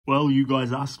Well, you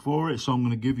guys asked for it, so I'm going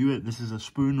to give you it. This is a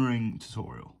spoon ring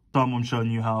tutorial. So I'm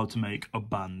showing you how to make a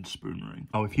band spoon ring.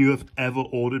 Now, if you have ever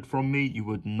ordered from me, you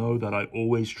would know that I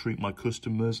always treat my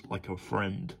customers like a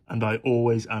friend. And I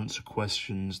always answer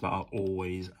questions that are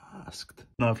always asked.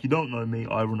 Now, if you don't know me,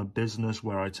 I run a business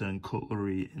where I turn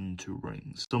cutlery into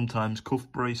rings. Sometimes cuff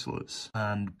bracelets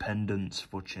and pendants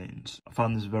for chains. I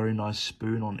found this very nice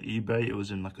spoon on eBay. It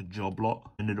was in like a job lot.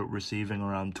 Ended up receiving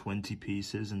around 20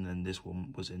 pieces and then this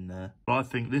one was in there. But I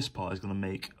think this part is going to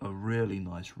make a really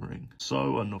nice ring.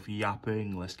 So enough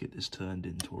yapping, let's get this turned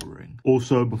into a ring.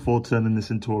 Also, before turning this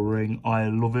into a ring, I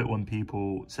love it when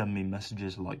people send me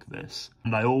messages like this.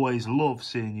 And I always love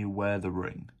seeing you wear the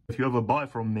ring. If you ever buy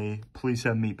from me, please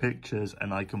send me pictures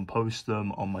and I can post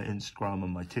them on my Instagram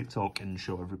and my TikTok and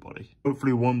show everybody.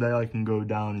 Hopefully one day I can go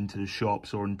down into the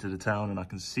shops or into the town and I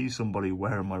can see somebody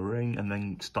wearing my ring and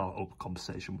then start up a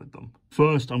conversation with them.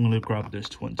 First, I'm going to grab this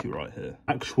 20 right here.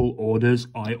 Actual orders,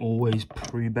 I always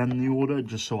pre-bend the order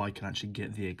just so I can actually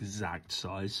get the exact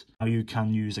size. Now you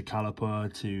can use a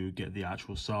caliper to get the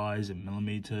actual size in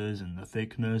millimeters and the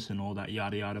thickness and all that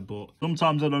yada yada, but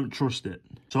sometimes I don't trust it.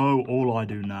 So all I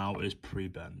do now is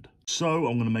pre-bend. So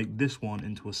I'm going to make this one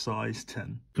into a size 10.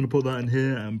 I'm going to put that in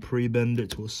here and pre-bend it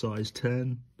to a size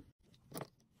 10.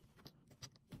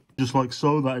 Just like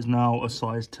so, that is now a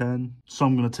size 10. So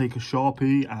I'm going to take a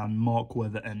Sharpie and mark where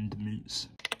the end meets,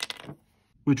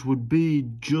 which would be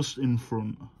just in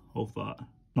front of that.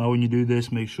 Now when you do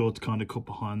this, make sure to kind of cut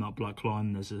behind that black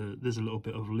line. There's a little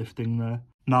bit of lifting there.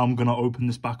 Now I'm going to open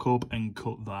this back up and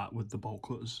cut that with the bolt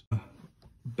cutters.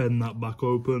 Bend that back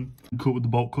open, cut with the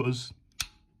bolt cutters.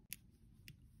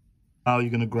 Now you're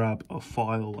going to grab a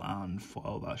file and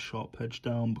file that sharp edge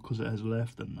down because it has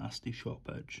left a nasty sharp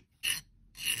edge.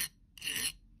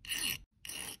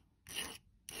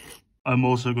 I'm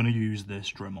also going to use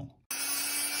this Dremel.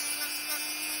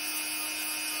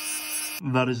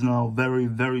 That is now very,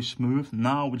 very smooth.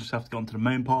 Now we just have to go on to the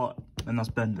main part, and that's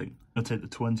bending. I'm going to take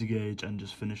the 20 gauge and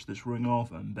just finish this ring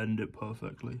off and bend it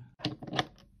perfectly.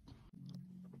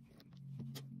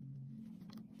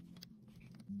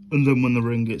 And then when the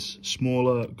ring gets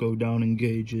smaller, go down in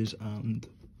gauges and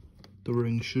the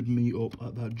ring should meet up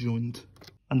at that joint.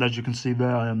 And as you can see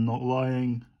there, I am not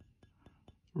lying,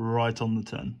 right on the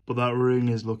 10. But that ring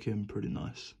is looking pretty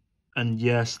nice. And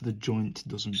yes, the joint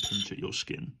doesn't pinch at your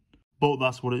skin. But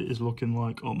that's what it is looking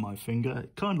like on my finger.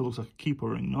 It kind of looks like a keeper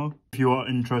ring, no? If you are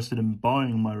interested in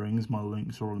buying my rings, my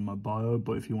links are all in my bio.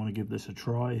 But if you want to give this a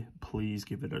try, please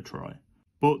give it a try.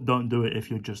 But don't do it if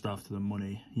you're just after the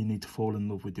money. You need to fall in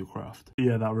love with your craft. But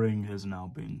yeah, that ring has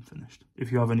now been finished.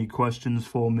 If you have any questions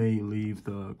for me, leave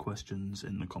the questions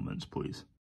in the comments, please.